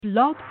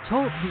Blog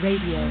Talk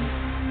Radio.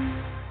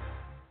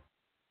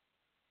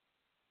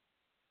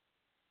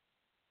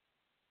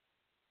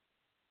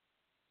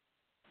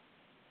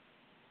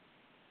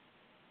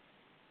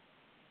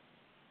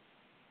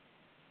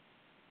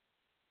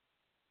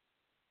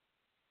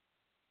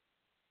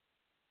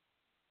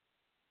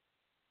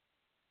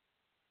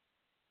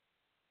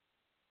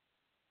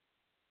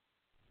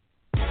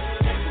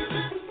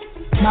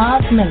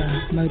 Mars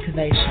Miller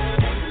Motivation.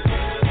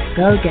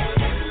 Go get it.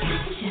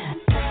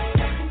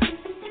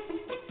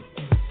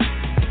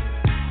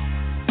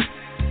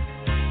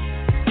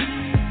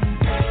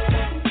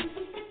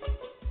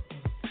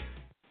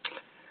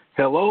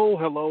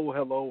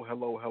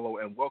 Hello,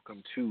 and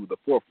welcome to the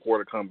Fourth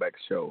Quarter Comeback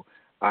Show.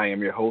 I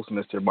am your host,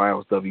 Mr.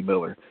 Miles W.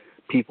 Miller.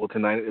 People,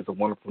 tonight is a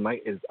wonderful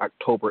night. It is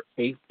October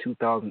 8th,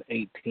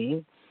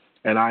 2018,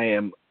 and I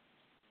am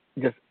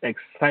just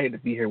excited to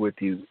be here with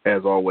you,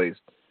 as always.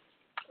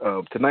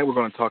 Tonight we're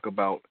going to talk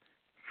about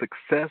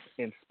success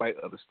in spite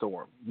of the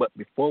storm. But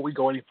before we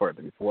go any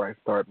further, before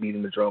I start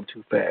beating the drum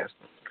too fast,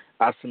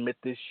 I submit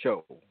this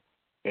show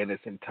and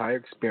its entire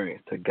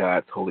experience to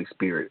God's Holy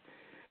Spirit,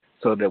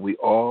 so that we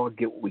all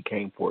get what we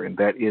came for, and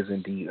that is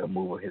indeed a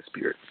move of His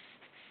Spirit.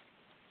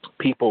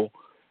 People,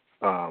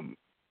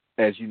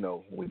 as you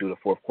know, when we do the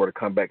Fourth Quarter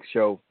Comeback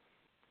Show,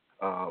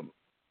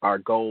 our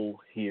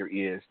goal here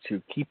is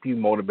to keep you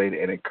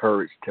motivated and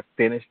encouraged to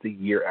finish the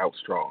year out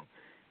strong.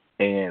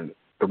 And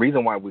the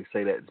reason why we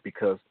say that is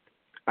because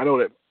I know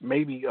that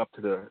maybe up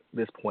to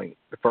this point,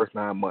 the first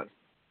 9 months,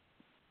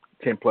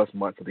 10-plus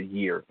months of the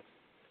year,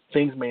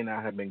 things may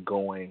not have been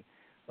going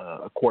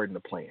according to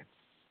plan.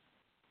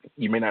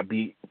 You may not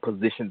be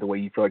positioned the way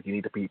you feel like you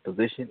need to be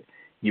positioned.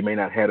 You may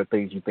not have the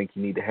things you think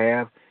you need to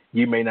have.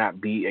 You may not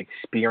be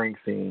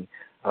experiencing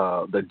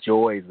the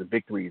joys, the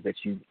victories that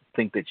you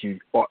think that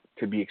you ought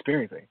to be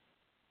experiencing.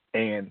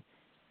 And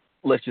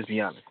let's just be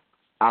honest.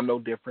 I'm no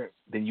different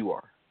than you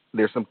are.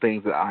 There's some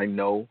things that I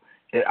know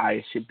that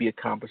I should be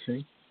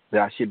accomplishing,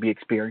 that I should be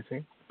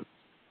experiencing,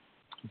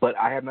 but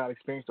I have not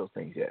experienced those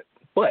things yet.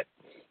 But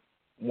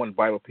one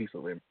vital piece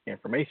of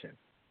information,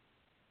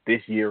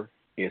 this year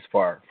is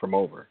far from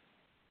over.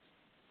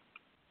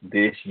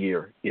 This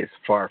year is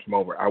far from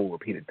over. I will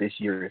repeat it. This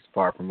year is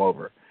far from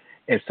over.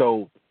 And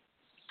so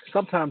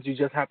sometimes you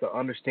just have to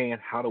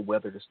understand how to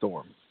weather the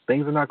storm.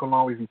 Things are not going to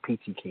always be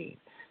peachy keen.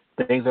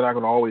 Things are not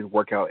going to always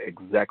work out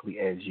exactly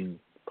as you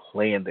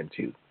plan them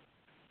to.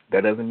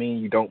 That doesn't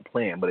mean you don't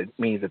plan, but it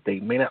means that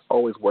they may not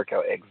always work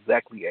out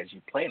exactly as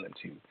you plan them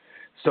to.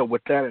 So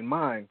with that in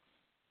mind,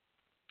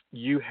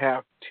 you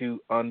have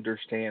to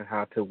understand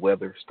how to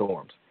weather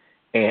storms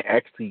and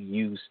actually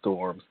use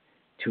storms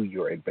to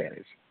your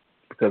advantage.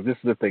 Because this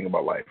is the thing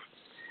about life.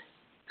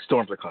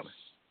 Storms are coming.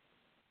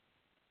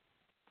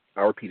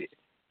 I repeat it.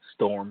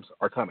 Storms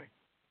are coming.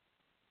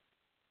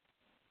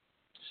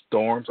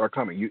 Storms are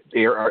coming.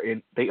 They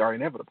are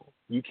inevitable.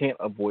 You can't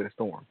avoid a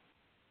storm.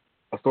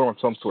 A storm of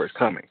some sort is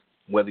coming.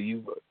 Whether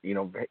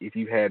if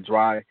you had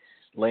dry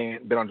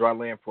land, been on dry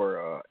land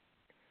for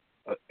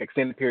an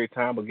extended period of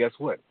time, but guess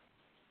what?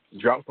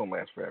 Droughts don't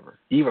last forever.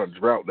 Even a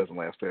drought doesn't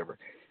last forever.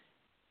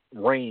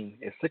 Rain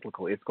is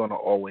cyclical. It's going to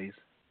always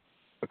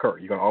occur.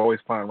 You're going to always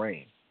find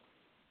rain.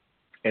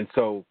 And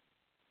so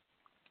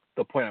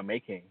the point I'm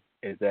making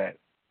is that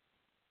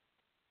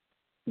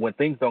when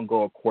things don't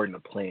go according to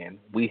plan,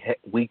 we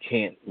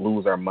can't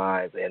lose our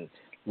minds and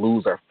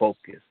lose our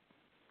focus.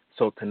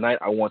 So tonight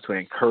I want to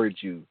encourage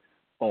you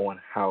on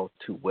how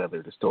to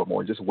weather the storm,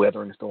 or just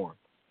weathering the storm,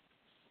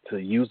 to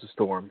use the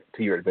storm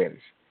to your advantage,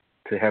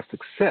 to have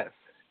success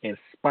in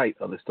spite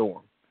of the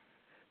storm.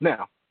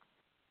 Now,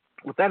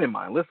 with that in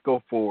mind, let's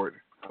go forward.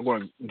 I'm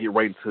going to get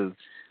right into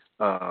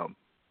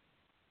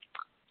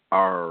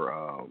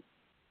our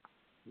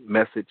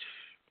message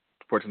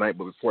for tonight.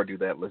 But before I do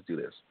that, let's do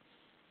this.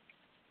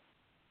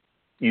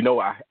 You know,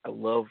 I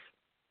love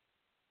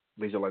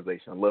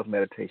visualization. I love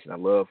meditation. I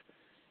love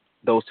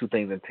those two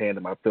things in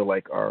tandem. I feel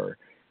like are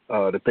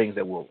the things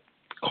that will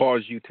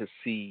cause you to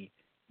see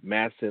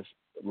massive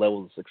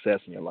levels of success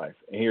in your life.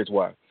 And here's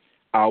why.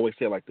 I always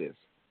say it like this.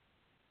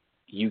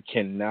 You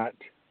cannot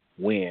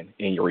win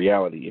in your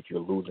reality if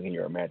you're losing in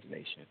your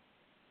imagination.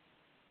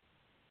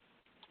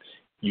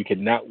 You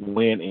cannot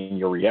win in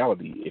your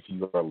reality if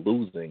you are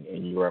losing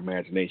in your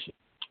imagination.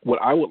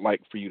 What I would like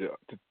for you to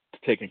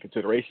take in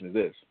consideration is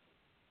this,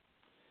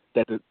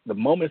 that the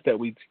moments that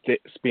we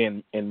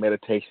spend in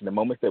meditation, the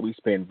moments that we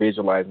spend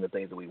visualizing the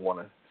things that we want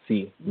to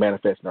see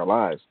manifest in our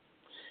lives,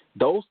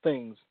 those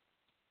things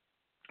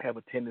have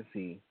a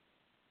tendency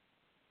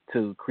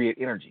to create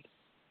energy.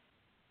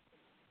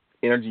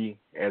 Energy,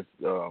 as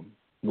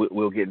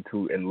we'll get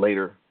into in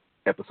later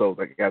episodes.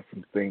 I got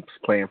some things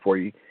planned for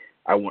you.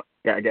 I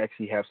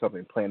actually have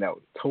something planned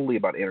out totally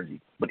about energy.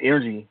 But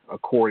energy,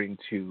 according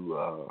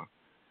to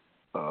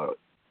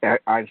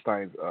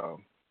Einstein's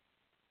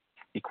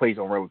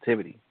equation on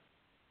relativity,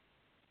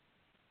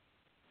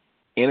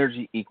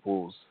 energy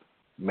equals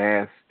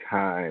mass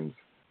times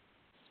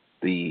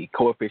the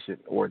coefficient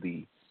or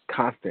the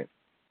constant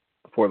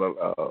for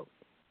the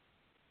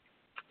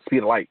speed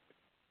of light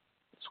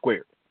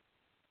squared.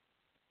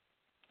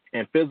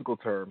 in physical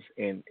terms,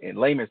 in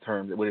layman's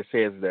terms, what it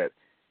says is that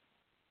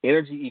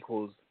energy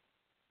equals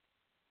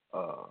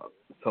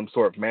some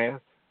sort of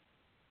mass,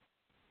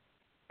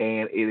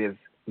 and it is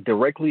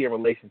directly in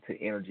relation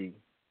to energy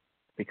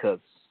because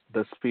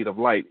the speed of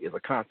light is a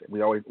constant.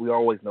 We always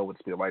know what the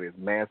speed of light is.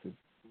 Mass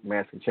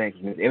can change,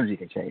 which means energy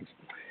can change.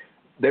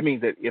 That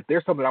means that if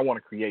there's something I want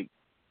to create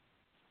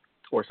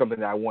or something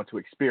that I want to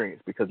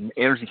experience, because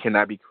energy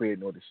cannot be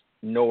created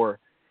nor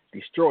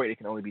destroyed, it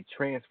can only be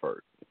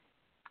transferred.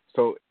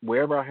 So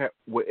whatever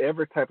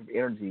type of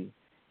energy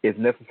is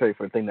necessary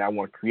for the thing that I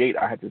want to create,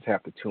 I just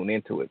have to tune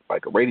into it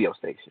like a radio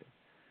station.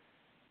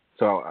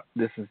 So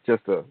this is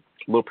just a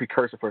little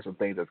precursor for some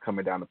things that's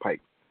coming down the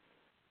pipe.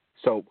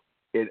 So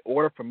in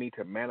order for me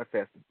to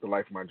manifest the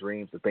life of my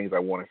dreams, the things I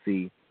want to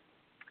see,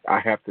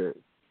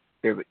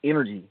 there's an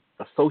energy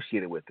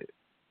associated with it.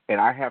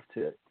 And I have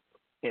to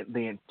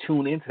then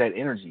tune into that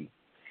energy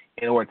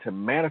in order to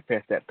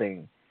manifest that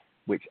thing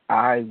which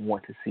I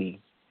want to see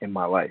in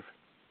my life.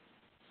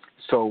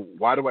 So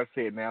why do I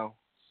say it now?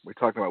 We're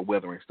talking about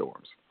weathering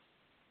storms.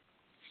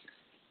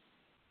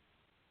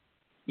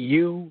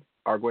 You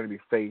are going to be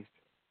faced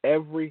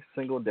every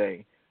single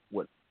day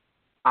with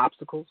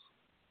obstacles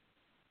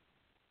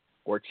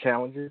or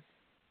challenges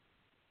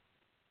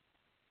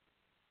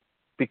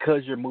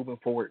because you're moving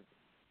forward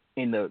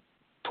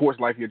towards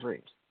life of your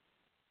dreams.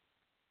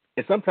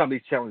 And sometimes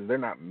these challenges, they're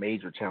not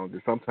major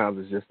challenges.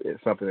 Sometimes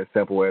it's something as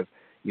simple as,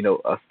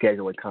 a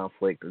scheduling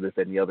conflict or this,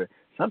 that, and the other.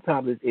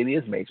 Sometimes it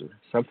is major.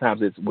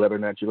 Sometimes it's whether or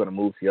not you're going to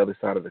move to the other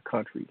side of the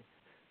country,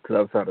 to the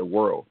other side of the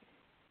world,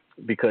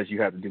 because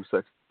you have to do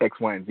such X,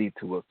 Y, and Z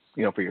for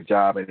your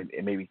job, and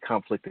it may be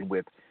conflicting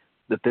with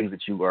the things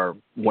that you are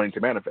wanting to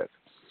manifest.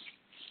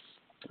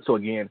 So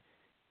again,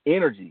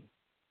 energy,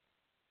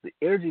 the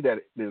energy that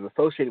is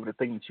associated with the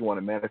thing that you want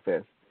to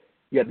manifest,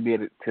 you have to be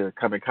able to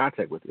come in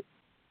contact with it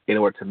in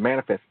order to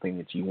manifest the thing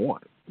that you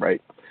want,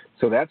 right?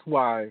 So that's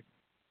why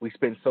we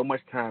spend so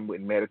much time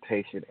with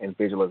meditation and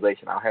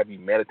visualization. I'll have you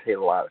meditate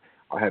a lot.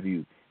 I'll have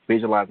you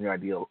visualize your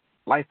ideal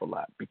life a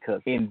lot,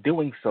 because in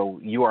doing so,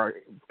 you are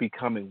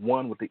becoming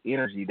one with the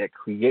energy that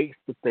creates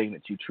the thing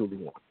that you truly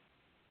want.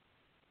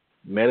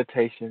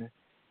 Meditation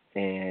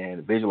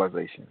and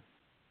visualization.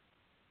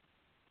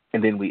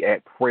 And then we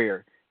add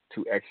prayer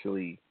to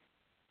actually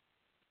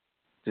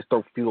just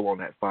throw fuel on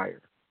that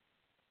fire.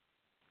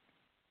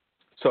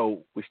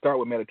 So we start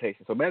with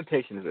meditation. So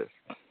meditation is this.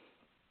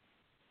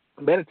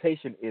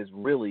 Meditation is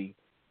really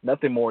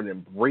nothing more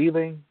than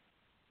breathing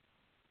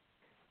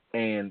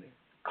and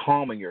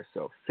calming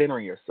yourself,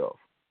 centering yourself,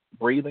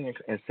 breathing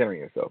and centering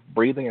yourself,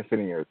 breathing and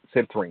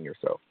centering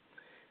yourself.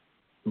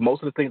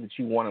 Most of the things that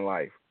you want in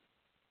life,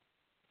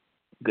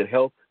 good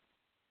health,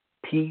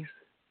 peace,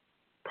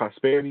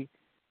 prosperity,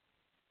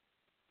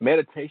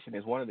 meditation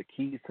is one of the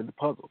keys to the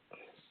puzzle.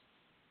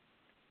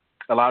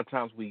 A lot of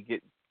times we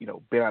get,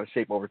 bent out of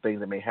shape over things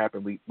that may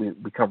happen. We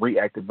become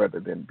reactive rather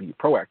than be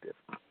proactive.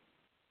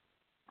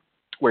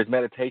 Whereas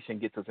meditation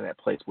gets us in that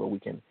place where we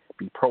can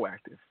be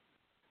proactive.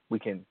 We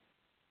can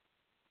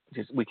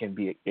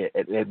be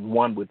at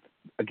one with,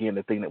 again,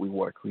 the thing that we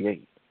want to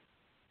create.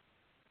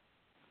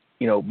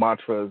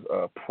 Mantras,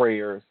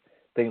 prayers,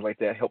 things like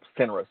that help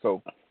center us.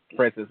 So,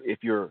 for instance, if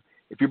you're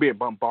being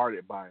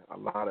bombarded by a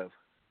lot of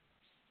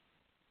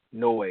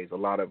noise, a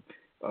lot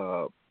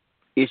of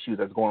issues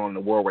that's going on in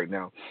the world right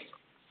now,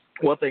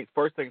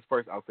 first things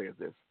first, I'll say is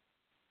this: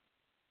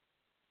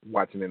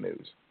 watching the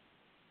news.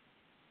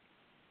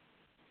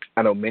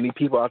 I know many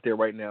people out there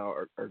right now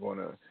are going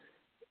to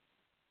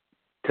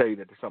tell you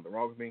that there's something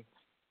wrong with me.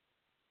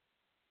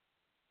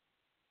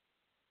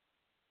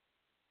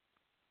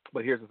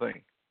 But here's the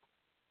thing.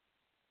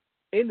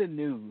 In the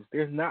news,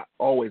 there's not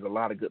always a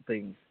lot of good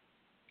things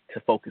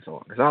to focus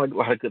on. There's not a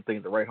lot of good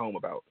things to write home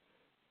about.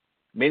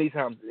 Many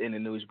times in the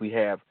news we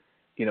have,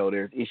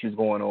 there's issues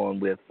going on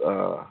with,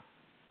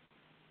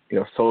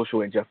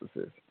 social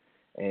injustices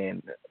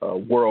and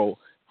world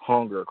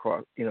hunger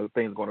across,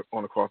 things going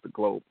on across the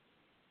globe.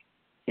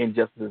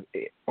 Injustices,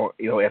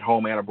 at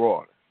home and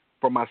abroad.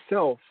 For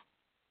myself,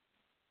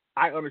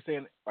 I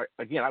understand,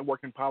 again, I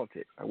work in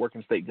politics. I work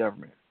in state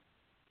government.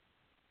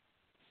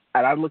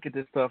 And I look at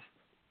this stuff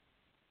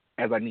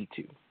as I need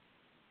to.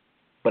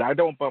 But I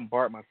don't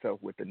bombard myself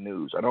with the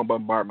news. I don't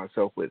bombard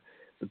myself with,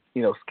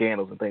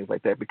 scandals and things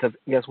like that, because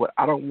guess what?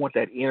 I don't want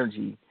that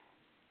energy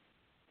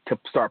to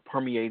start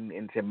permeating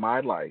into my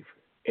life,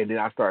 and then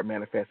I start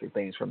manifesting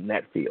things from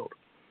that field.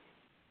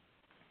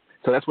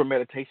 So that's where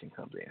meditation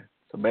comes in.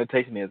 So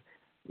meditation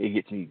it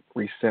gets me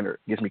recentered,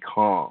 gets me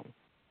calm.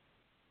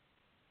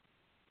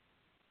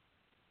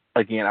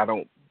 Again, I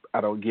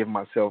don't give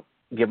my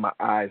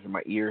eyes and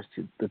my ears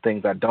to the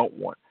things I don't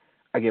want.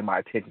 I give my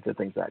attention to the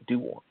things I do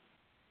want.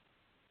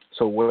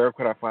 So where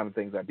could I find the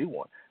things I do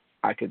want?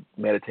 I could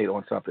meditate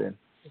on something.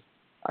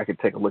 I could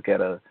take a look at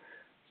a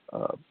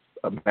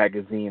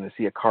magazine and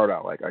see a card I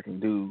like. I can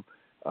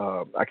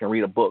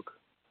read a book.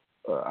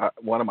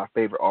 One of my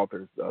favorite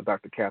authors,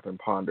 Dr. Catherine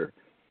Ponder,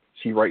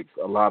 she writes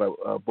a lot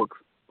of books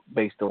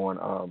based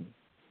on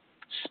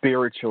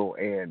spiritual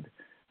and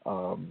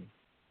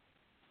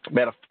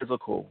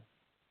metaphysical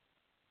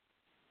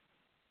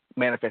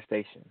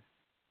manifestation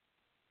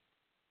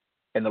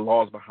and the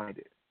laws behind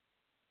it.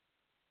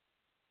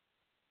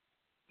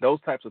 Those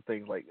types of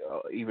things, like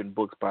even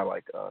books by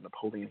like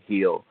Napoleon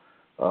Hill,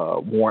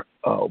 Wallace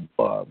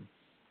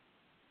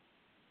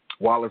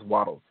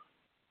Wattles,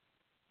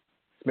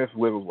 Smith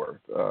Wigglesworth.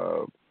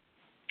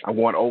 I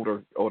want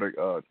older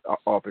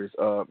authors,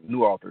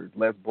 new authors,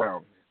 Les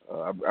Brown.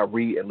 I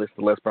read and listen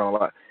to Les Brown a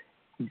lot.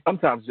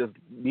 Sometimes just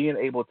being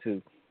able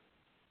to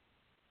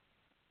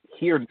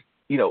hear,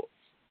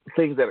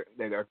 things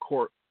that are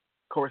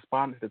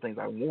corresponding to the things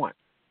I want,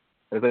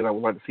 the things I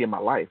would like to see in my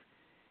life,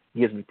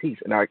 gives me peace,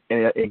 and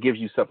it gives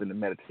you something to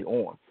meditate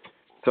on.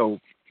 So,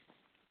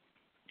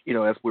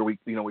 that's where we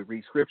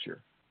read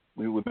scripture.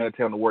 We would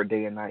meditate on the word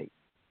day and night.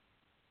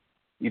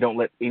 You don't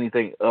let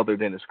anything other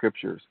than the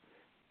scriptures,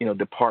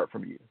 depart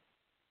from you.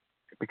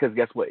 Because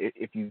guess what?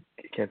 If you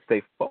can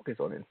stay focused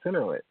on it and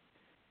center on it,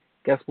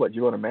 guess what?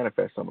 You're going to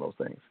manifest some of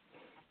those things.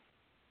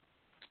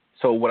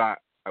 So what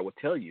I would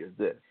tell you is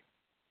this.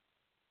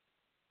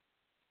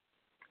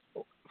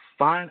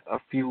 Find a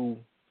few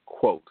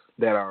quotes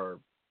that are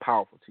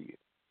powerful to you.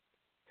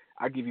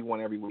 I give you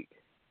one every week.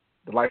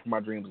 The life of my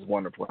dreams is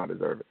wonderful, and I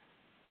deserve it.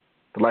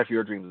 The life of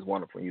your dreams is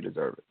wonderful, and you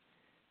deserve it.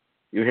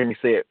 You'll hear me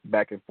say it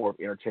back and forth,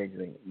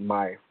 interchanging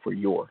my for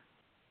your.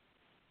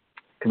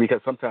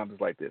 Because sometimes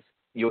it's like this.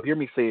 You'll hear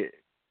me say it,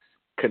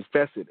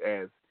 confess it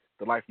as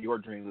the life of your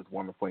dreams is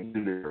wonderful, and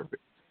you deserve it.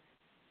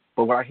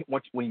 But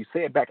when you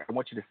say it back, I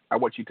want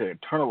you to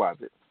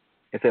internalize it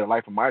and say the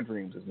life of my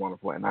dreams is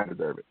wonderful, and I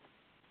deserve it.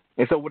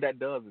 And so what that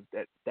does is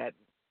that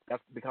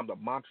becomes a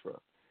mantra.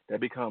 That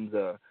becomes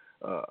a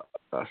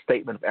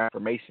statement of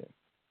affirmation,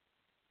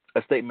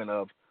 a statement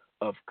of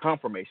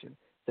confirmation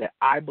that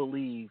I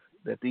believe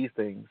that these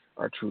things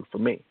are true for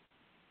me.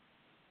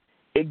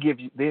 It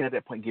gives you, then at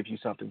that point, gives you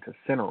something to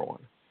center on.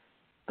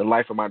 The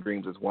life of my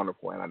dreams is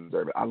wonderful, and I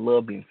deserve it. I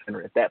love being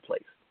centered at that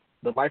place.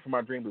 The life of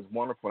my dreams is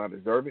wonderful, and I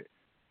deserve it.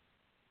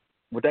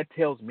 What that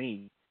tells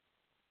me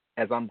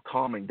as I'm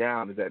calming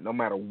down is that no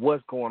matter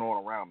what's going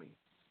on around me,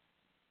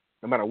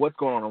 no matter what's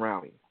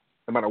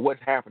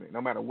happening,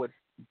 no matter what's,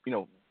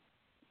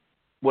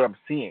 what I'm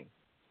seeing,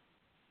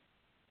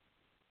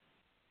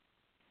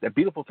 that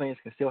beautiful things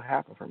can still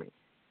happen for me.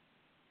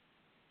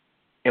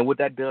 And what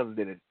that does is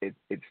that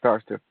it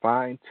starts to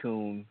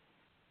fine-tune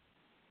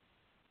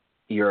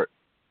your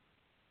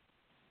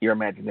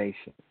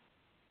imagination.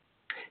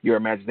 Your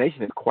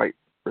imagination is quite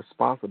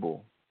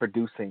responsible for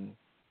producing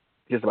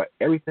just about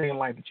everything in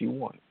life that you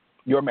want.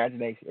 Your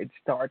imagination, it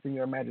starts in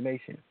your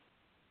imagination.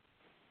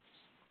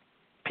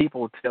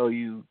 People tell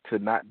you to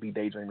not be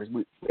daydreamers,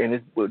 and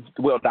it's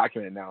well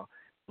documented now.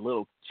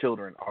 Little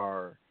children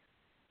are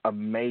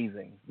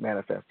amazing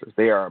manifestors.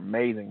 They are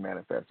amazing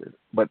manifestors.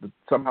 But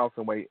somehow,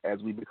 some way,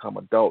 as we become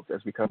adults,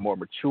 as we become more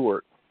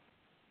mature,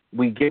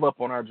 we give up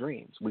on our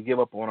dreams. We give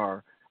up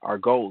on our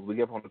goals. We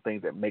give up on the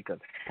things that make us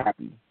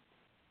happy.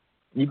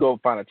 You go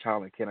find a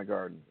child in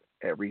kindergarten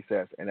at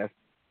recess, and that's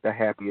the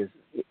happiest,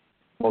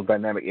 most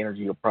dynamic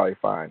energy you'll probably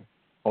find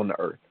on the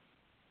earth.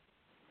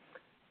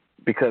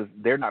 Because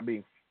they're not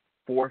being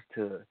forced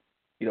to,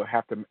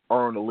 have to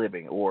earn a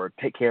living or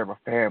take care of a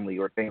family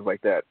or things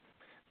like that.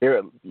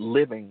 They're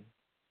living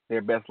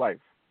their best life.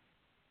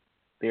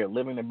 They're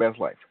living their best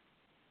life.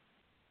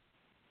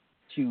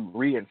 To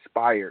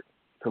re-inspired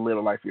to live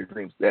a life of your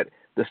dreams. That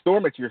the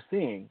storm that you're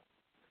seeing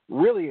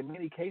really in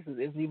many cases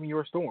isn't even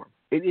your storm.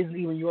 It isn't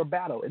even your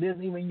battle. It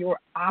isn't even your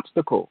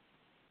obstacle.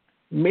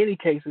 In many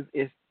cases,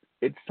 it's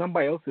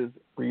somebody else's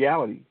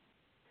reality.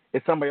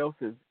 It's somebody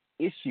else's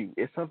issue.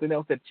 It's something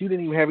else that you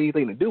didn't even have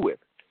anything to do with.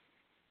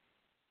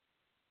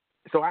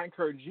 So I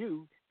encourage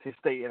you to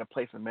stay in a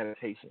place of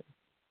meditation,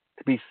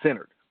 to be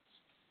centered.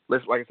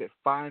 Let's, like I said,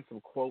 find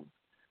some quotes,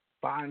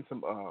 find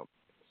some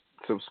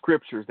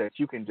scriptures that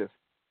you can just,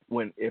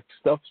 if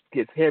stuff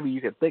gets heavy,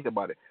 you can think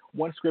about it.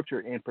 One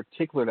scripture in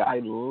particular that I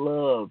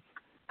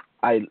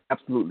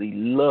absolutely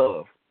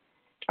love,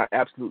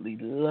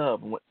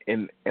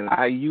 and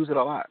I use it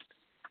a lot,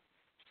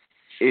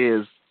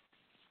 is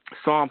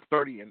Psalm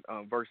 30 and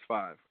verse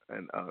 5,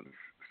 and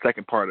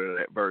second part of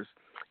that verse.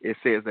 It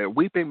says that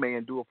weeping may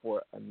endure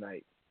for a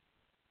night,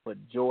 but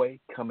joy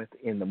cometh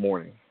in the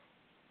morning.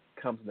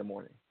 Comes in the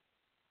morning.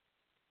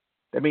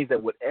 That means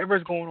that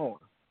whatever's going on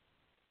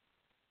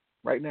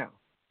right now,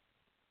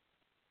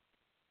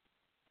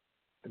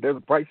 there's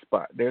a bright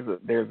spot. There's a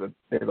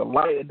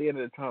light at the end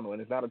of the tunnel,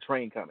 and it's not a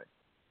train coming.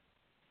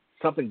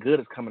 Something good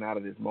is coming out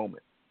of this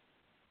moment.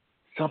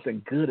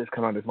 Something good is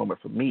coming out of this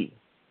moment for me.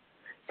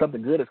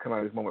 Something good is coming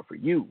out of this moment for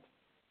you.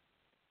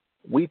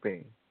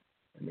 Weeping,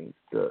 I mean,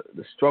 the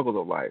struggles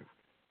of life,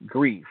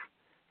 grief,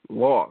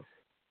 loss,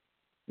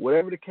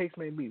 whatever the case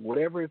may be,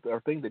 whatever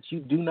are things that you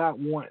do not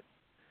want,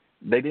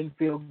 they didn't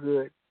feel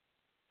good,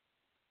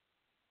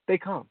 they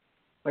come.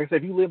 Like I said,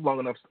 if you live long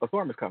enough, a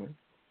storm is coming.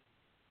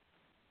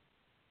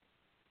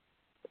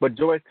 But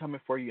joy is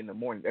coming for you in the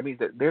morning. That means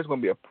that there's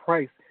going to be a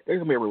price, there's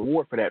going to be a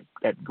reward for that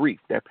grief,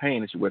 that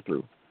pain that you went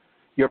through.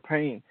 Your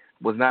pain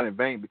was not in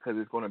vain because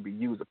it's going to be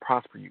used to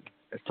prosper you.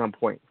 at some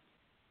point.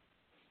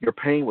 Your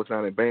pain was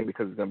not in vain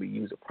because it's going to be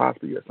used to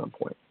prosper you at some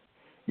point.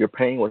 Your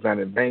pain was not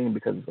in vain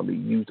because it's going to be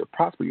used to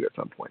prosper you at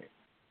some point.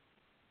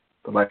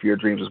 The life of your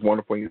dreams is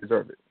wonderful and you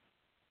deserve it.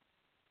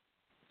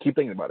 Keep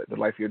thinking about it. The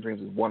life of your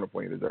dreams is wonderful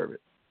and you deserve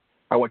it.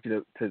 I want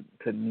you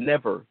to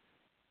never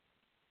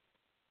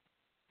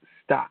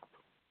stop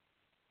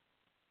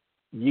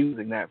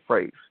using that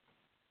phrase.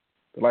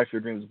 The life of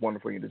your dreams is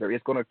wonderful and you deserve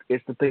it.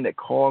 It's the thing that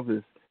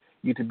causes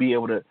you to be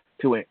able to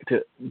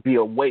be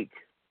awake,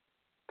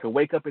 to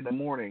wake up in the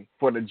morning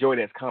for the joy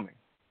that's coming.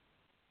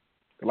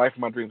 The life of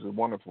my dreams is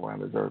wonderful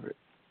and I deserve it.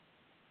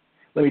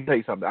 Let me tell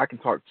you something.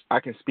 I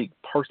can speak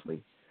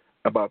personally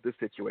about this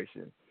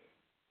situation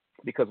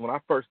because when I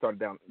first started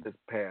down this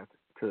path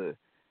to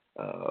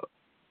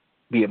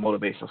be a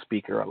motivational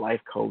speaker, a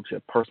life coach, a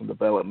personal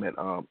development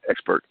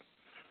expert,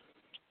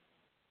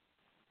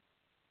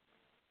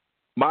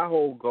 my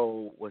whole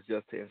goal was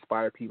just to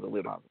inspire people to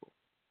live possible.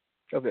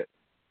 That's it.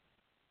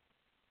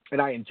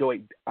 And I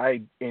enjoyed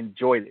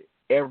it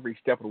every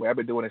step of the way. I've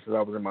been doing this since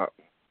I was in my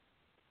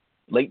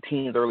late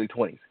teens, early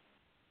 20s.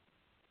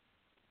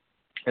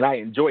 And I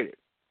enjoyed it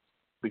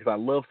because I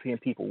love seeing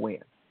people win.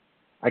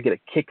 I get a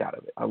kick out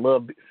of it. I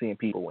love seeing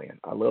people win.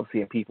 I love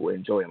seeing people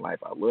enjoying life.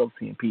 I love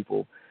seeing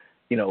people,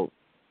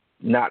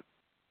 not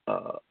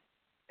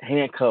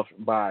handcuffed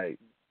by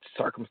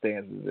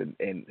circumstances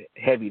and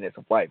heaviness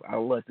of life. I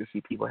love to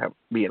see people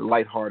being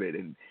lighthearted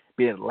and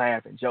being able to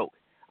laugh and joke.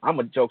 I'm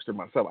a jokester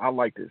myself. I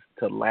like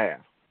to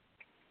laugh.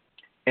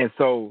 And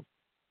so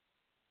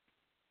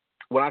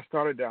when I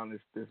started down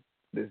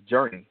this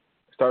journey,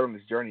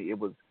 it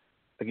was,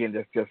 again,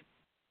 just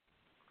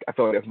I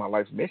feel like that's my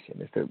life's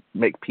mission, is to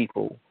make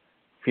people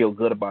feel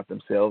good about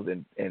themselves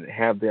and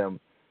have them,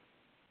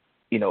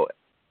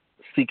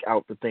 seek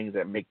out the things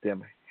that make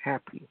them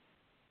happy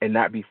and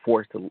not be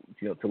forced to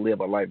live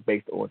a life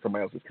based on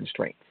somebody else's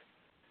constraints.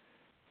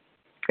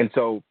 And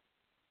so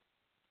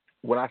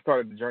when I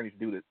started the journey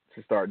to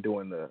start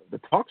doing the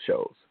talk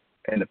shows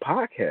and the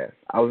podcast,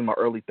 I was in my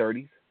early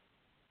 30s,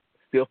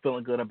 still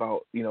feeling good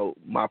about,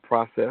 my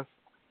process.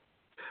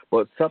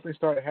 But something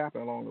started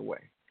happening along the way.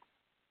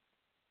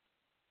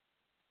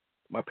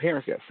 My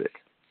parents got sick.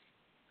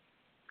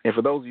 And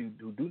for those of you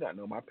who do not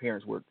know, my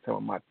parents were some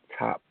of my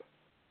top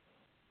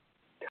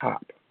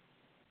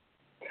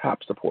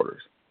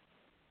supporters.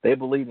 They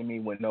believed in me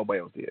when nobody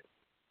else did.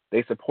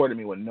 They supported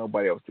me when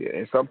nobody else did.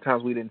 And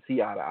sometimes we didn't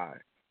see eye to eye.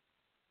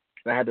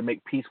 And I had to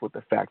make peace with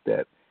the fact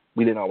that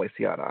we didn't always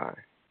see eye to eye.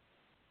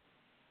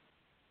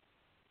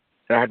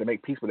 And I had to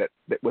make peace with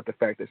the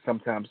fact that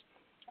sometimes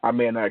I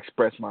may not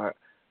express my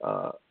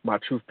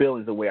true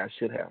feelings the way I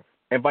should have,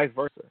 and vice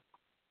versa.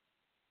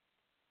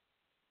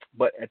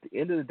 But at the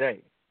end of the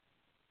day,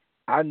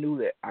 I knew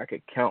that I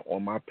could count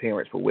on my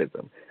parents for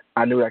wisdom.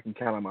 I knew I could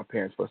count on my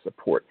parents for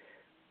support.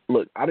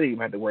 Look, I didn't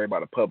even have to worry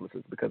about a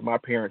publicist because my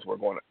parents were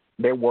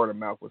their word of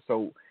mouth was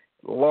so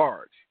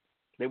large.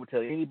 They would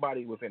tell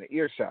anybody within an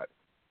earshot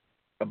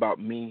about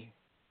me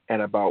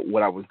and about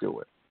what I was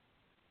doing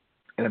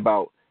and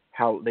about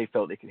how they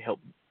felt they could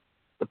help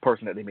the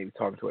person that they may be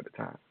talking to at the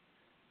time.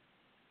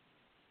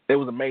 It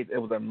was amazing. It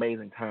was an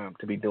amazing time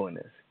to be doing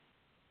this.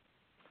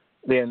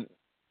 Then,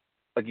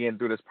 again,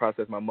 through this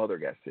process, my mother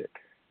got sick.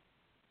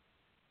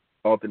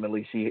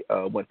 Ultimately, she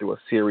went through a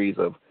series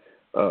of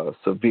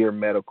severe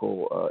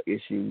medical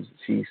issues.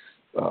 She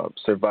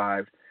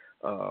survived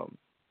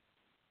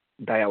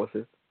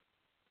dialysis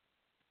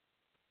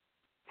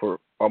for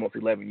almost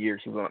 11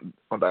 years. She was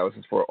on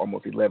dialysis for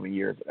almost 11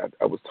 years.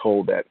 I was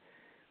told that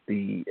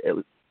the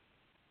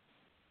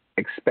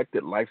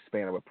expected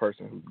lifespan of a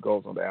person who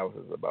goes on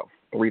dialysis is about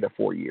 3 to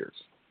 4 years.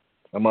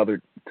 My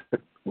mother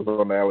was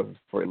on dialysis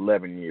for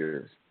 11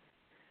 years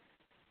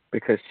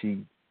because she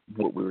knew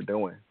what we were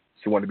doing.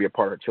 She wanted to be a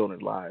part of her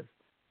children's lives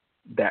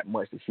that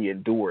much that she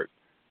endured.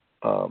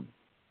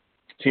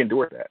 She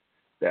endured that.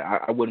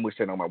 That I wouldn't wish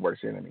that on my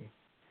worst enemy.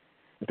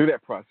 And through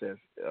that process,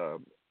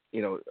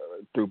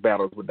 through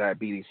battles with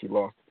diabetes, she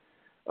lost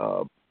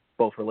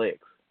both her legs.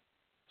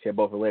 She had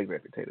both her legs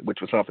amputated, which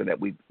was something that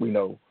we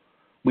knew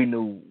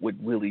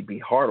would really be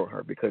hard on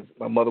her because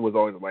my mother was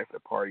always the life of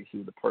the party. She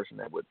was the person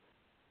that would,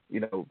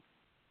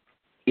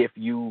 if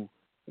you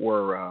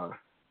were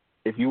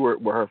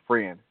her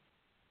friend,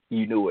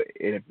 you knew it.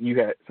 And if you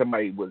had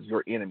somebody was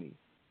your enemy,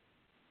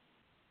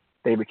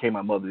 they became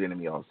my mother's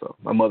enemy also.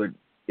 My mother,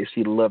 if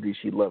she loved you,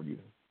 she loved you.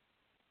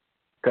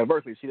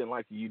 Conversely, if she didn't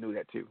like you, you knew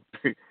that too.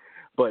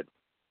 But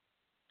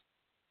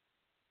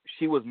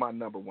she was my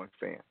number one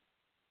fan.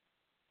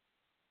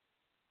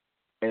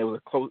 And it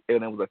was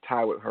a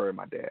tie with her and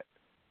my dad.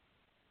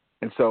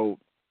 And so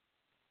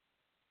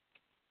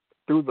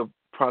through the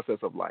process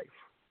of life,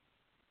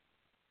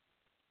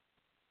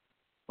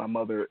 my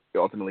mother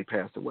ultimately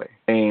passed away.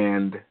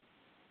 And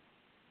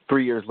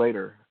 3 years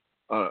later,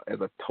 as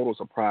a total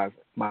surprise,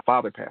 my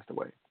father passed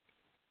away.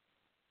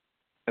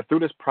 And through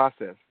this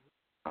process,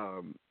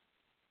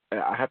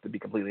 I have to be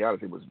completely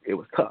honest, it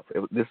was tough.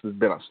 This has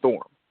been a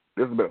storm.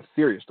 This has been a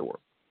serious storm.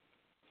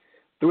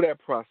 Through that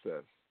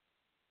process,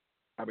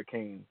 I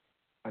became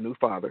a new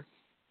father.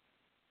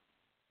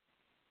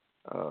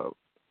 uh,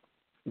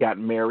 got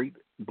married,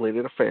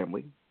 blended a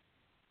family,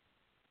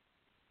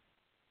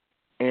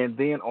 and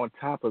then on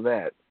top of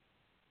that,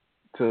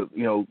 to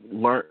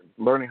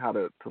learning how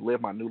to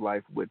live my new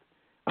life with,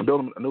 I'm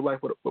building a new life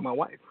with my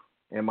wife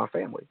and my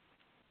family.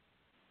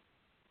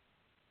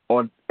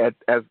 As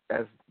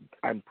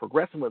I'm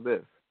progressing with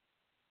this,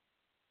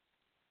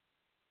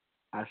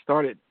 I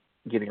started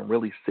getting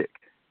really sick.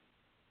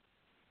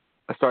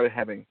 I started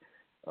having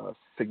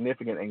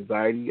significant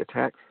anxiety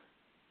attacks,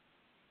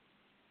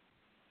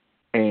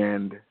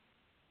 and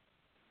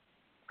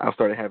I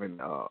started having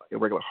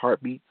irregular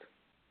heartbeats.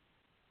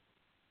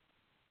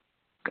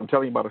 I'm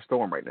telling you about a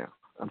storm right now.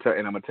 And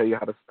I'm gonna tell you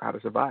how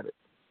to survive it.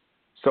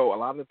 So a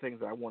lot of the things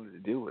that I wanted to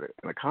do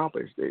and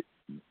accomplish, it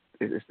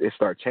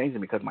started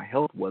changing because my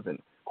health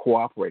wasn't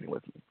cooperating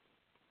with me.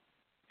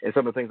 And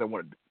some of the things I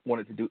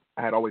wanted to do,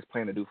 I had always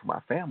planned to do for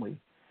my family,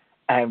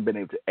 I haven't been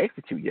able to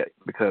execute yet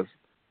because,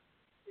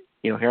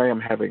 here I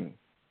am having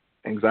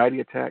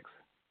anxiety attacks,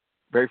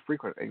 very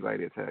frequent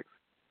anxiety attacks,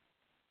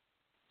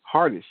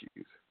 heart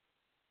issues.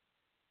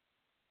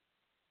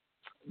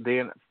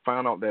 Then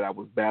found out that I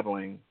was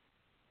battling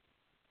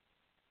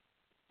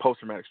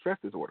post-traumatic stress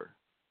disorder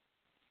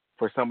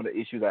for some of the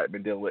issues I've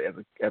been dealing with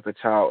as a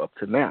child up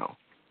to now.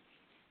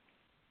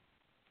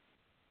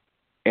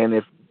 And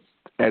as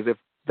if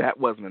that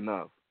wasn't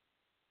enough,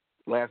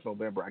 last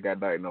November I got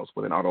diagnosed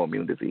with an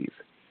autoimmune disease.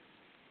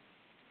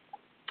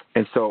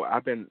 And so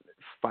I've been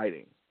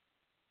fighting.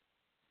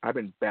 I've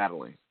been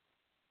battling.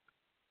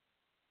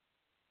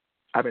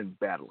 I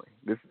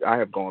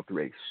have gone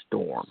through a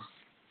storm.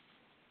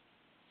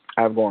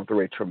 I've gone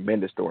through a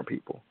tremendous storm,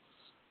 people.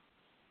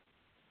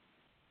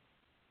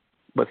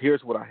 But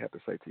here's what I have to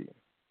say to you.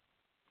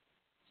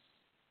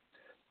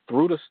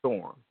 Through the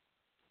storm,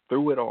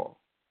 through it all,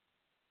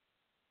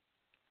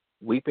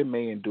 weeping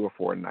may endure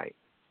for a night,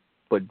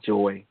 but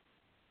joy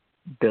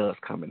does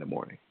come in the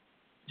morning.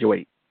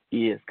 Joy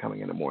is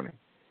coming in the morning.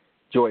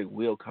 Joy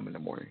will come in the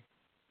morning.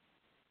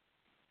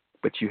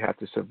 But you have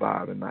to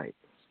survive the night.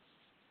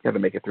 You have to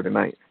make it through the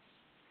night.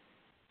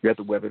 You have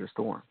to weather the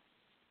storm.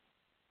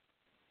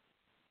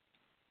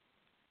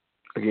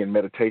 Again,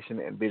 meditation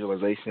and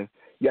visualization.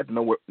 You have to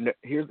know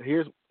here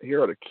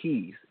are the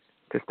keys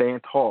to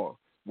stand tall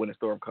when the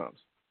storm comes.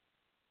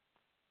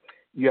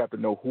 You have to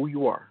know who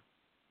you are.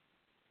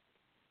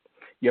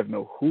 You have to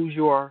know whose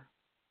you are,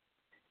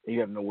 and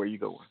you have to know where you're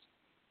going.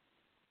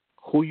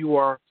 Who you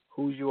are,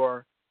 whose you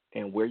are,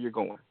 and where you're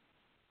going.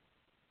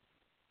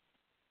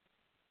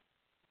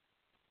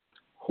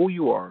 Who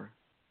you are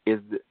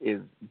is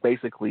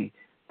basically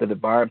the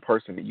divine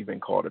person that you've been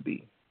called to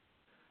be.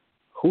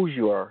 Whose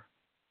you are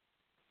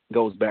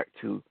goes back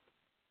to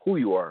who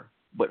you are,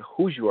 but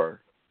whose you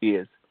are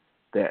is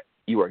that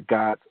you are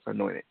God's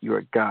anointed. You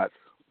are God's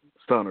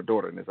son or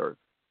daughter in this earth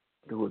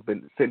who has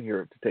been sitting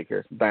here to take care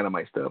of some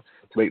dynamite stuff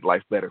to make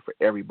life better for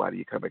everybody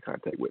you come in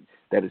contact with.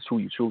 That is who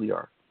you truly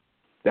are.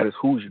 That is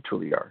whose you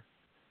truly are.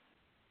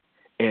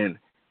 And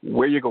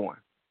where you're going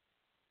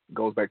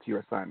goes back to your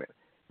assignment.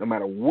 No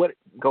matter what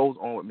goes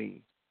on with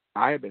me,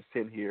 I have been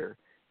sitting here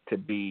to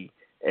be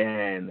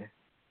an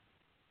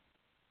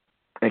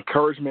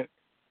encouragement,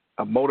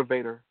 a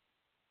motivator,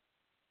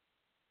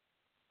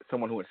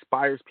 someone who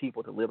inspires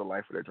people to live a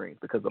life of their dreams,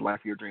 because the life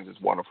of your dreams is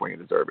wonderful and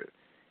you deserve it.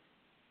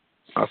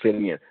 I'll say it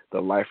again. The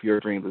life of your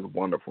dreams is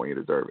wonderful and you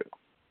deserve it.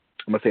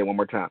 I'm going to say it one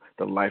more time.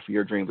 The life of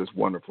your dreams is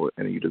wonderful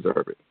and you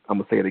deserve it. I'm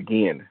going to say it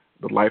again.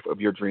 The life of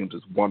your dreams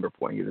is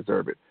wonderful and you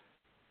deserve it.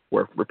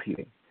 Worth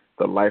repeating.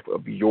 The life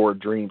of your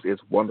dreams is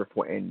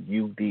wonderful and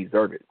you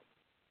deserve it.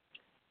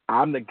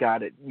 I'm the guy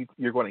that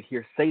you're going to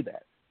hear say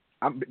that.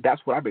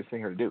 That's what I've been sitting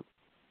here to do.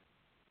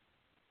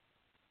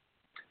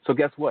 So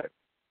guess what?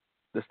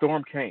 The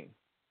storm came.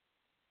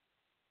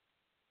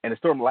 And the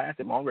storm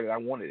lasted longer than I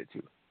wanted it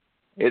to.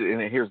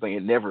 And here's the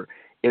thing,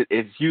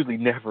 it's usually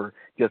never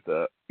just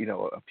a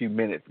few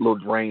minutes, little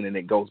drain, and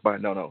it goes by.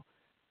 No.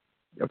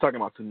 I'm talking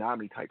about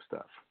tsunami type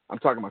stuff. I'm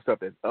talking about stuff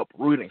that's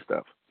uprooting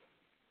stuff.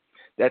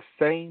 That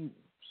same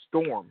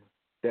storm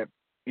that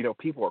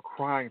people are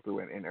crying through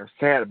and are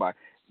sad about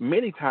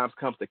many times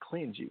comes to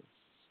cleanse you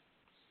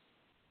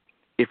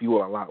if you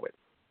will allow it.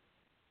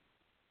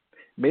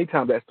 Many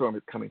times that storm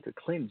is coming to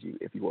cleanse you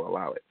if you will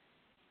allow it.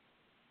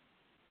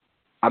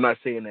 I'm not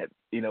saying that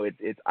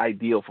it's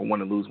ideal for one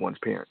to lose one's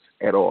parents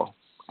at all.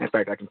 In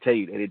fact, I can tell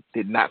you that it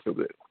did not feel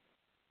good.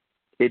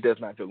 It does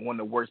not feel good. One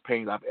of the worst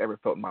pains I've ever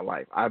felt in my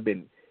life. I've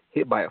been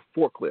hit by a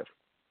forklift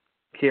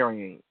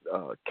carrying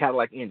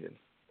Cadillac engines.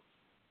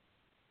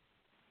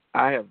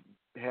 I have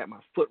had my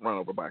foot run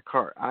over by a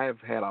car. I have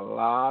had a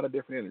lot of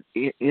different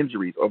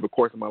injuries over the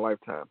course of my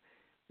lifetime.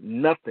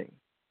 Nothing,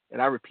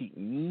 and I repeat,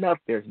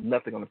 there's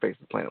nothing on the face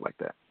of the planet like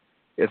that.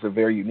 It's a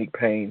very unique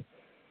pain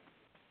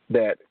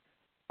that,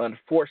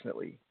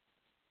 unfortunately,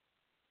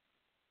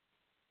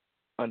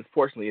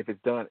 if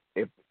it's done,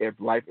 if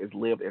life is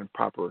lived in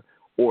proper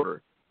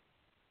order,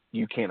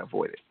 you can't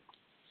avoid it.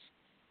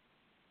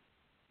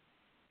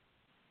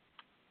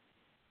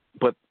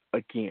 But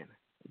again,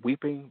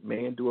 weeping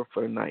may endure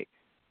for the night,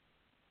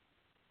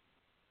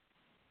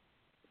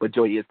 But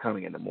joy is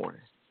coming in the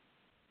morning.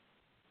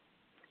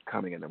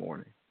 Coming in the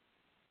morning.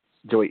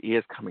 Joy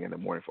is coming in the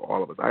morning for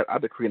all of us. I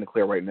decree and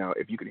declare right now,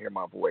 if you can hear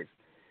my voice,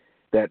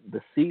 that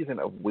the season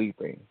of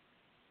weeping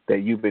that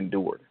you've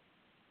endured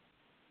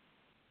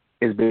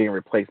is being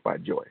replaced by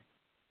joy.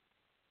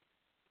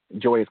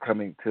 Joy is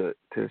coming to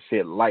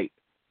shed light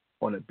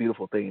on the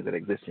beautiful things that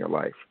exist in your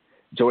life.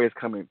 Joy is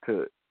coming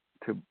to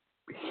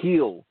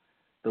heal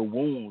the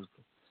wounds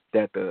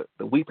that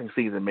the weeping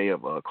season may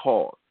have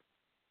caused.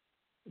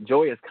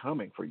 Joy is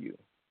coming for you.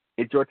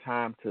 It's your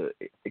time to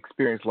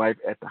experience life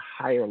at the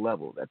higher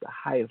levels, at the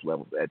highest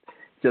levels, at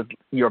just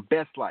your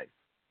best life.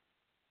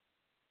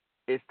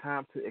 It's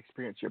time to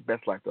experience your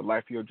best life. The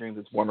life of your dreams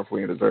is wonderful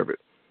and you deserve it.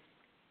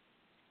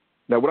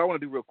 Now, what I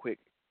want to do real quick,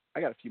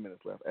 I got a few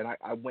minutes left, and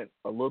I went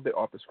a little bit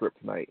off the script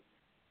tonight,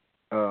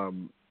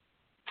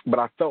 but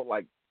I felt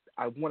like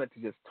I wanted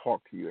to just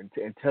talk to you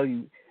and tell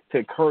you, to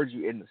encourage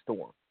you in the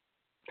storm,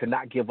 to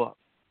not give up.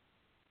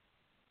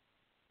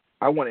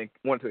 I wanted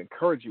to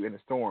encourage you in the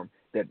storm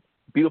that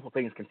beautiful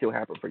things can still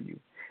happen for you.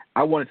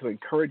 I wanted to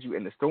encourage you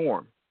in the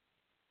storm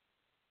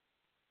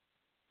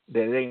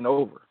that it ain't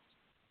over.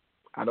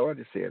 I know I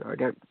just said I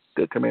got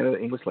good command of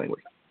the English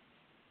language.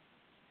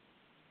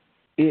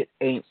 It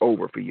ain't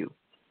over for you.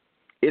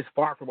 It's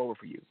far from over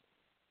for you.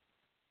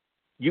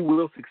 You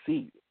will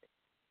succeed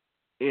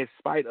in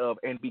spite of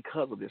and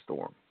because of this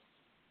storm.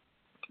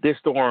 This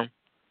storm,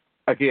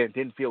 again,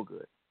 didn't feel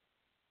good.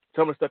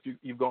 Some of the stuff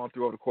you've gone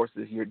through over the course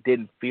of this year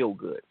didn't feel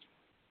good.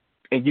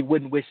 And you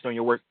wouldn't wish it on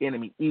your worst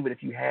enemy, even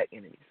if you had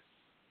enemies.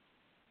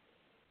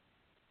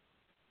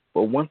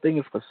 But one thing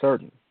is for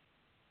certain.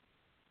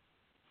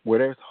 Where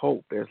there's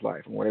hope, there's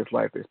life. And where there's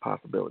life, there's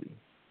possibility.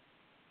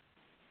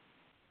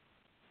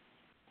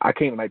 I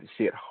came tonight to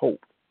shed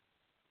hope.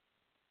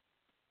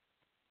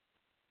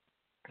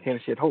 I came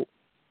to shed hope.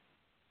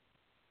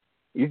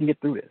 You can get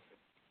through this.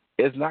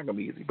 It's not going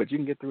to be easy, but you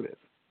can get through this.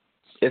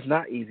 It's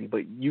not easy,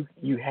 but you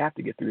have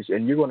to get through this.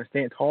 And you're going to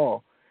stand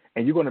tall,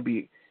 and you're going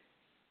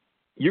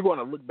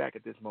to look back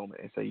at this moment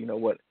and say, you know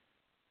what?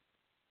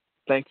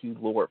 Thank you,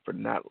 Lord, for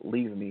not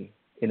leaving me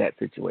in that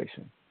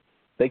situation.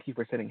 Thank you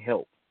for sending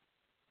help.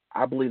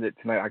 I believe that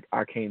tonight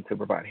I came to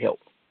provide help.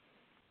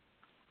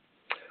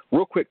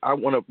 Real quick,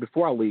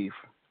 before I leave,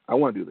 I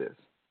want to do this.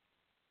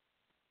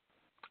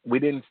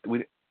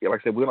 Like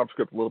I said, we went off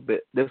script a little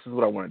bit. This is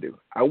what I want to do.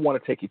 I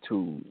want to take you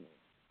to,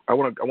 I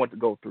want to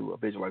go through a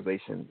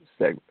visualization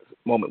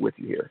moment with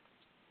you here.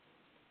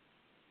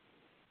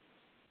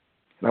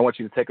 And I want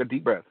you to take a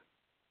deep breath.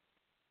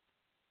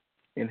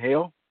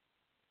 Inhale.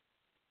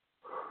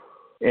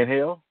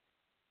 Inhale.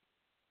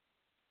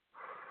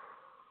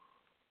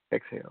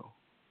 Exhale.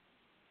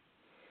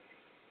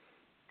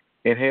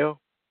 Inhale.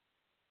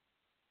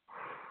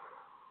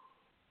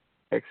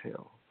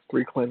 Exhale.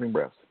 3 cleansing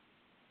breaths.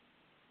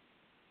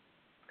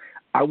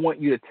 I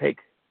want you to take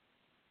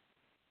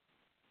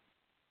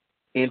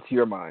into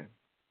your mind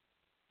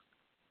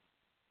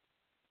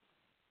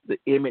the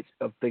image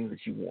of things that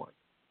you want.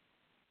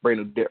 Brand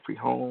new debt-free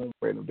home,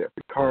 brand new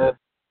debt-free car,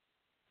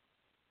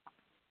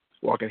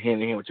 walking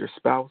hand in hand with your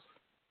spouse,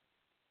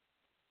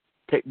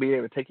 being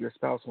able to take your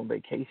spouse on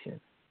vacation,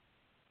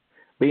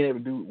 being able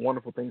to do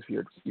wonderful things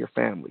for your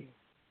family,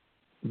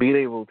 being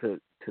able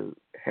to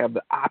have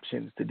the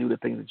options to do the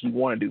things that you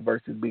want to do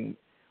versus being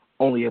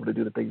only able to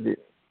do the things that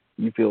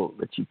you feel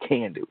that you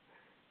can do.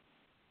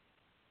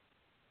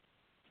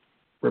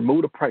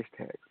 Remove the price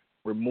tags.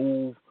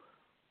 Remove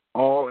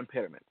all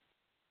impediments.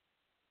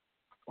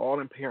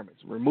 All impairments.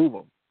 Remove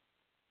them.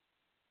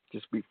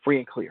 Just be free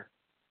and clear.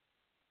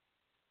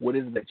 What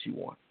is it that you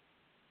want?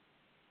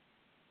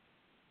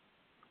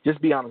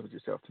 Just be honest with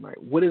yourself tonight.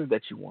 What is it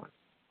that you want?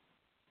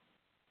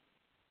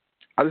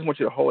 I just want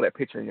you to hold that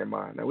picture in your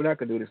mind. Now, we're not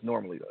going to do this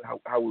normally, though.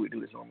 How would we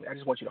do this normally? I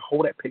just want you to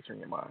hold that picture in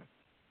your mind.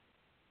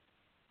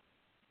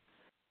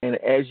 And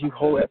as you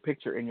hold that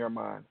picture in your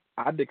mind,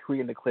 I decree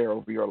and declare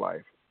over your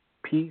life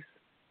peace,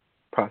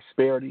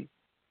 prosperity,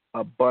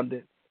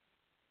 abundance,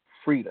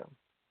 freedom,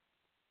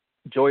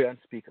 joy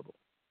unspeakable,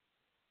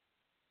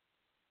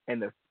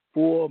 and the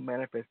full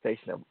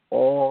manifestation of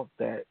all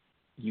that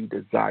you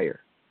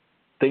desire.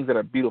 Things that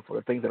are beautiful,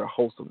 the things that are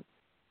wholesome,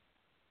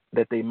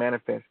 that they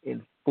manifest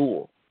in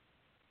full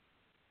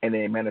and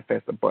they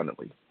manifest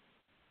abundantly.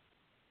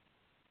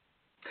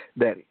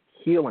 That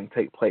healing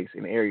take place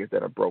in areas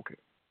that are broken.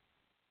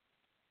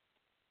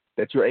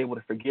 That you're able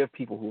to forgive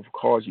people who have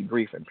caused you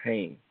grief and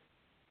pain.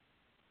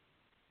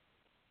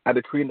 I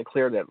decree and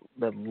declare that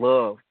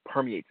love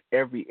permeates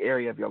every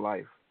area of your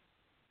life.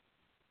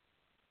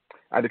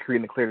 I decree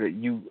and declare that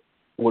you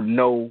will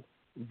know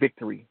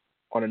victory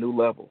on a new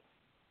level.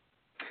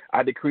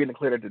 I decree and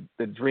declare that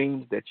the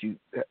dreams that you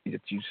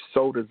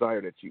so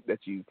desire, that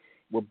you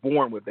were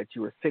born with, that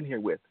you were sitting here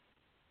with,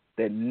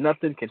 that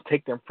nothing can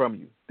take them from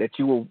you, that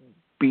you will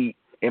be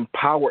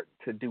empowered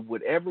to do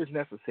whatever is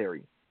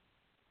necessary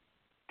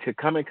to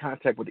come in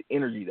contact with the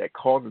energy that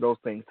causes those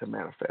things to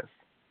manifest.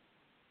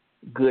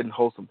 Good and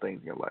wholesome things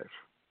in your life.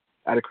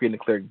 I decree and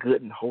declare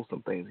good and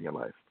wholesome things in your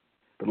life.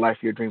 The life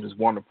of your dreams is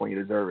wonderful and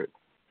you deserve it.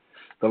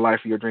 The life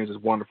of your dreams is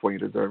wonderful and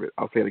you deserve it.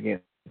 I'll say it again.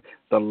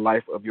 The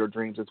life of your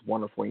dreams is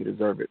wonderful and you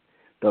deserve it.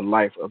 The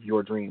life of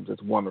your dreams is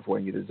wonderful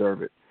and you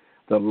deserve it.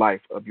 The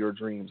life of your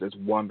dreams is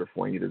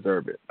wonderful and you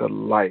deserve it. The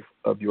life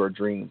of your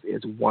dreams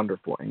is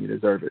wonderful and you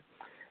deserve it.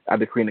 I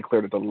decree and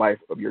declare that the life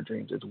of your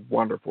dreams is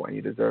wonderful and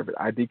you deserve it.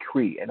 I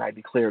decree and I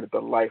declare that the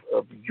life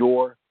of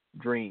your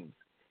dreams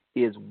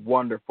is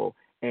wonderful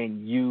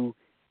and you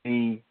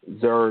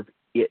deserve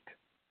it.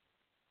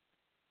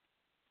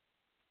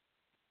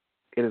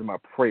 It is my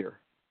prayer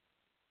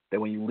that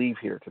when you leave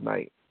here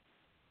tonight,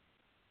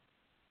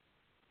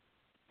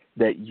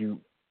 that you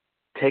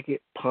take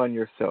it upon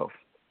yourself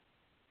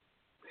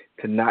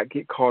to not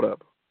get caught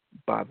up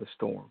by the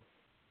storm,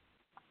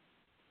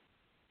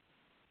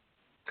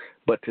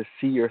 but to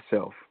see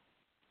yourself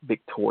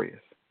victorious,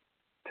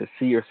 to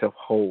see yourself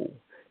whole,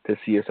 to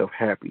see yourself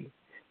happy,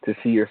 to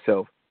see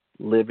yourself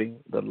living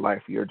the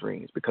life of your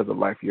dreams, because the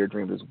life of your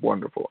dreams is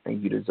wonderful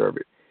and you deserve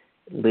it.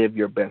 Live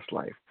your best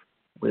life.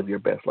 Live your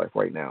best life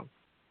right now.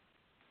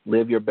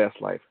 Live your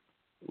best life.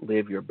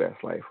 Live your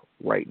best life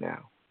right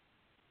now.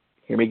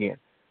 Hear me again.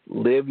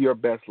 Live your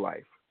best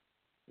life.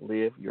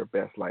 Live your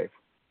best life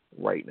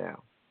right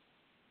now.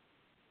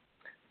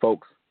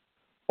 Folks,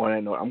 on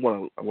that note, I'm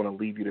going to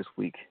leave you this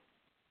week.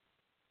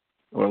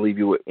 I'm going to leave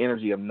you with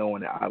energy of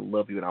knowing that I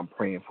love you and I'm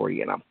praying for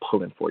you and I'm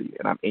pulling for you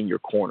and I'm in your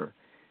corner.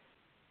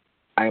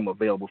 I am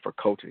available for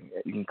coaching.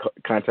 You can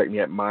contact me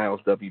at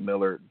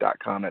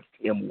mileswmiller.com. That's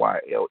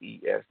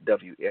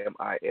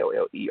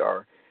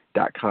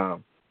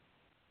MYLESWMILLER.com.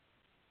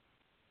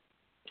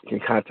 You can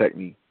contact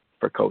me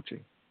for coaching.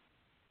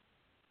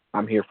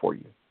 I'm here for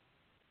you.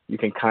 You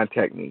can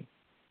contact me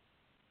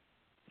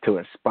to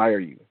inspire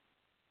you,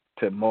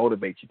 to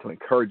motivate you, to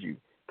encourage you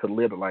to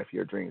live the life of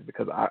your dreams,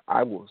 because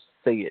I will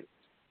say it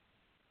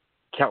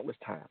countless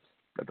times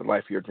that the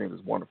life of your dreams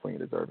is wonderful and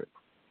you deserve it.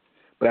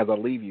 But as I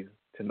leave you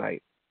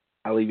tonight,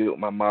 I leave you with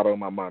my motto and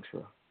my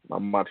mantra. My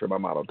mantra and my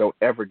motto. Don't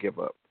ever give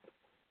up.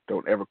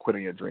 Don't ever quit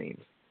on your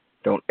dreams.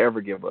 Don't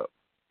ever give up.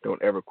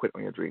 Don't ever quit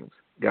on your dreams.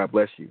 God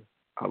bless you.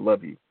 I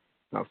love you.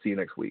 And I'll see you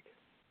next week.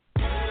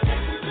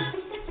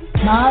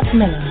 Miles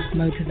Miller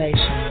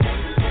Motivation.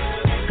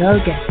 Go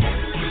get it.